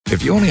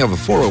If you only have a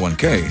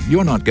 401k,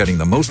 you're not getting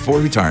the most for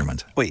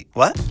retirement. Wait,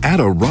 what? Add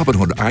a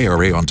Robinhood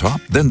IRA on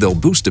top, then they'll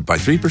boost it by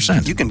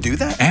 3%. You can do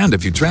that? And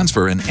if you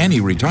transfer in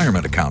any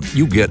retirement account,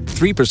 you get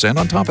 3%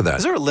 on top of that.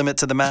 Is there a limit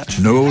to the match?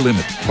 No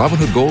limit.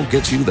 Robinhood Gold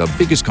gets you the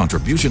biggest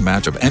contribution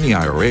match of any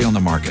IRA on the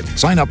market.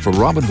 Sign up for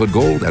Robinhood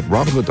Gold at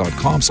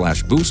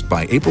Robinhood.com/boost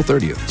by April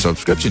 30th.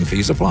 Subscription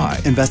fees apply.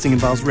 Investing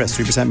involves risk.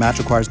 3% match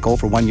requires gold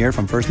for 1 year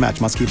from first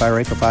match. Must keep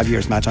IRA for 5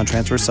 years. Match on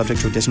transfers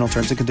subject to additional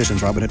terms and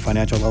conditions. Robinhood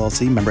Financial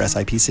LLC, member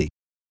SIPC.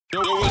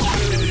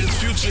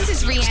 This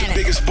is Rihanna. The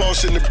biggest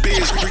boss in the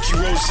biz, Ricky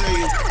Rose.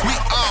 We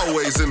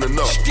always in the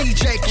know.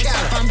 DJ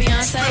Khaled. I'm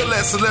Beyonce. Feel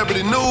that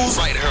celebrity news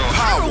right here on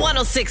Power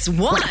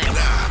 106.1.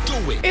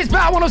 Do it. It's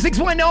Power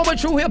 106.1, no but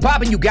true hip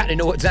hop, and you got to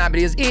know what time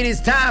it is. It is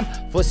time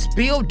for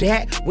Spill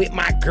That with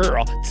my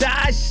girl,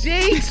 Ty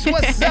Sheeks.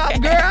 What's up,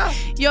 girl?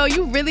 Yo,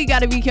 you really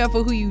got to be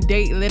careful who you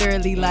date,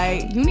 literally.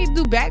 Like, you need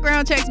to do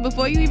background checks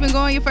before you even go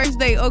on your first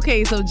date.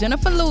 Okay, so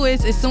Jenifer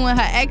Lewis is suing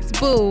her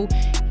ex-boo.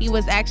 He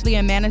was actually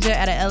a manager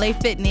at a LA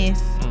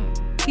Fitness.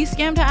 He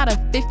scammed her out of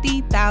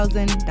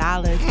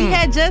 $50,000. He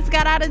had just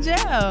got out of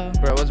jail.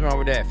 Bro, what's wrong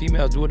with that?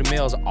 Females do it to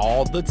males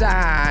all the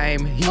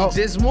time. He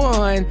just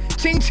won.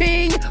 Ching,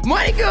 ching.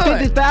 Money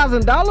good.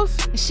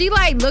 $50,000? She,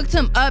 looked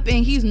him up,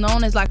 and he's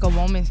known as, a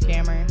woman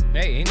scammer.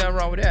 Hey, ain't nothing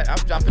wrong with that. I'm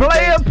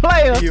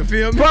Player. You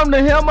feel me? From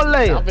the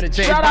Himalaya. I'm finna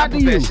change Shout my out to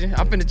profession. you.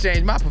 I'm finna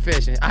change my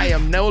profession. I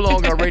am no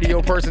longer a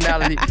radio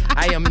personality.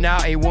 I am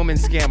now a woman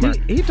scammer.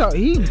 He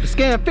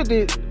scammed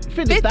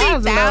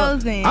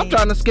 $50,000. I'm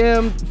trying to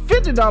scam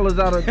 $50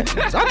 out of. I'm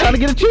trying to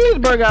get a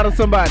cheeseburger out of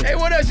somebody. Hey,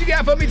 what else you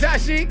got for me, Ty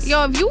Sheeks?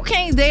 Yo, if you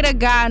can't date a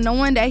guy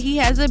knowing that he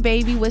has a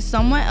baby with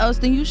someone else,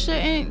 then you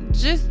shouldn't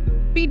just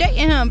be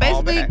dating him.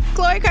 Basically,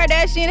 Khloe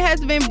Kardashian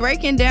has been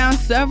breaking down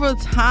several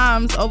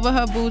times over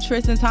her boo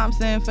Tristan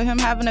Thompson for him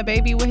having a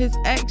baby with his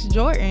ex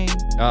Jordan.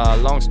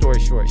 Long story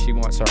short, she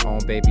wants her own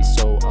baby,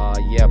 so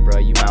yeah, bro,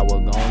 you might well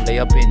go and lay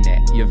up in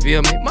that. You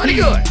feel me? Money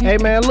good. Hey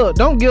man, look,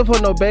 don't give her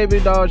no baby,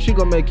 dog. She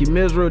gonna make you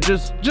miserable.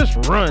 Just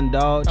run,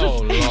 dog.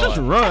 Just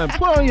run.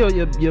 Put on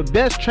your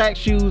best track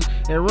shoes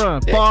and run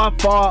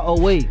far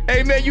away.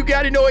 Hey man, you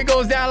gotta know it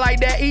goes down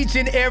like that each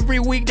and every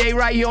weekday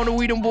right here on the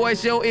We Them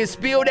Boys Show. It's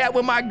Spill That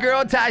with my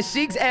girl Ty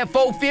Sheeks at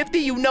 450.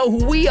 You know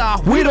who we are.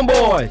 We Them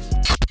Boys.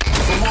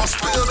 For more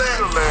Spill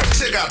That,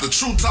 check out the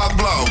True Talk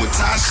blog with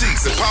Ty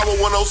Sheeks at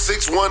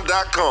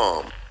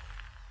power1061.com.